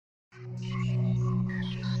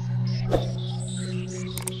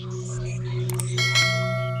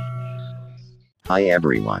Hi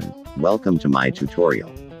everyone, welcome to my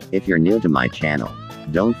tutorial. If you're new to my channel,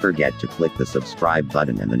 don't forget to click the subscribe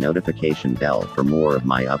button and the notification bell for more of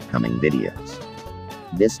my upcoming videos.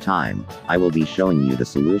 This time, I will be showing you the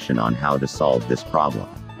solution on how to solve this problem.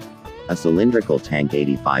 A cylindrical tank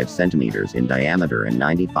 85 centimeters in diameter and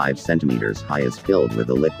 95 centimeters high is filled with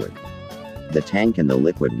a liquid. The tank and the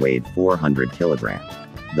liquid weighed 400 kilograms.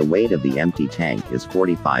 The weight of the empty tank is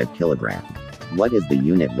 45 kilograms. What is the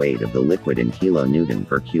unit weight of the liquid in kilonewton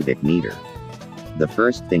per cubic meter? The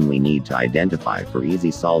first thing we need to identify for easy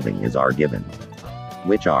solving is R given,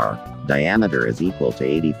 which are, diameter is equal to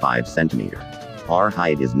 85 centimeter. R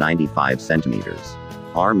height is 95 centimeters.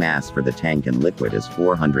 R mass for the tank and liquid is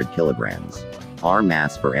 400 kilograms. R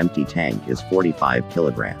mass for empty tank is 45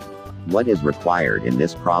 kilograms. What is required in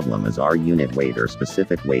this problem is R unit weight or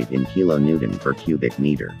specific weight in kilonewton per cubic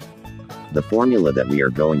meter. The formula that we are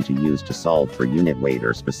going to use to solve for unit weight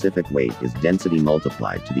or specific weight is density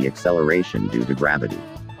multiplied to the acceleration due to gravity.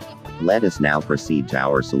 Let us now proceed to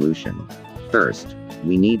our solution. First,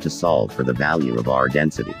 we need to solve for the value of R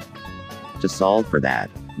density. To solve for that,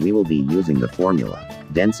 we will be using the formula,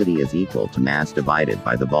 density is equal to mass divided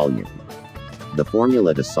by the volume. The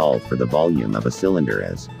formula to solve for the volume of a cylinder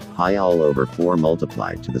is, pi all over 4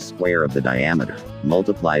 multiplied to the square of the diameter,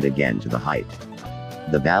 multiplied again to the height.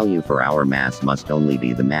 The value for our mass must only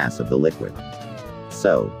be the mass of the liquid.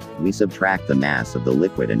 So, we subtract the mass of the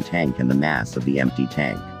liquid and tank and the mass of the empty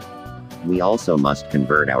tank. We also must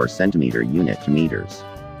convert our centimeter unit to meters.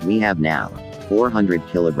 We have now, 400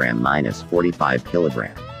 kilogram minus 45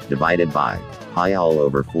 kilogram, divided by, pi all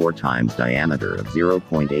over 4 times diameter of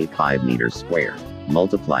 0.85 meters square,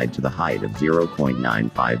 multiplied to the height of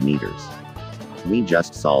 0.95 meters. We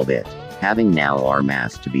just solve it, having now our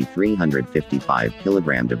mass to be 355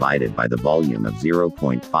 kg divided by the volume of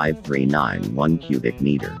 0.5391 cubic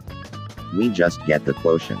meter. We just get the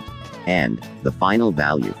quotient. And, the final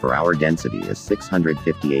value for our density is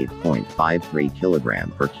 658.53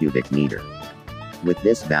 kg per cubic meter. With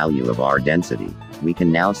this value of our density, we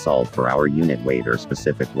can now solve for our unit weight or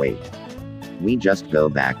specific weight. We just go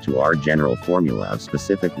back to our general formula of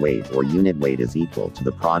specific weight or unit weight is equal to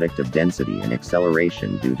the product of density and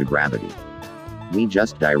acceleration due to gravity. We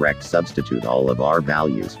just direct substitute all of our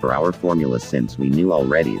values for our formula since we knew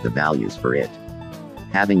already the values for it.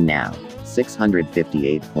 Having now,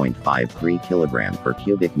 658.53 kg per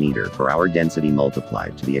cubic meter for our density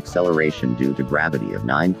multiplied to the acceleration due to gravity of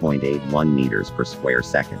 9.81 meters per square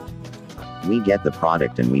second. We get the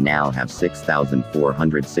product and we now have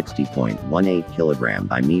 6,460.18 kg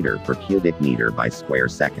by meter per cubic meter by square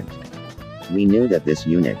second. We knew that this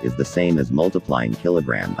unit is the same as multiplying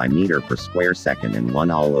kilogram by meter per square second and 1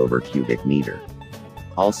 all over cubic meter.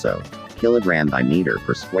 Also, kilogram by meter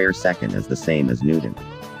per square second is the same as Newton.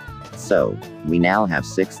 So, we now have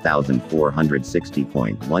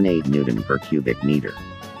 6,460.18 Newton per cubic meter.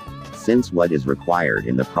 Since what is required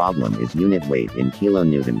in the problem is unit weight in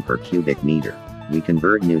kilonewton per cubic meter, we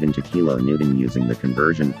convert Newton to kilonewton using the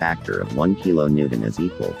conversion factor of 1 kilonewton is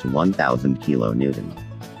equal to 1000 kilonewton.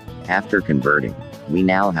 After converting, we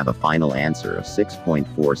now have a final answer of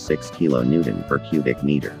 6.46 kilonewton per cubic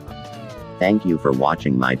meter. Thank you for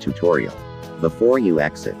watching my tutorial. Before you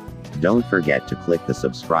exit, don't forget to click the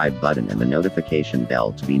subscribe button and the notification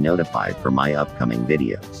bell to be notified for my upcoming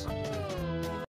videos.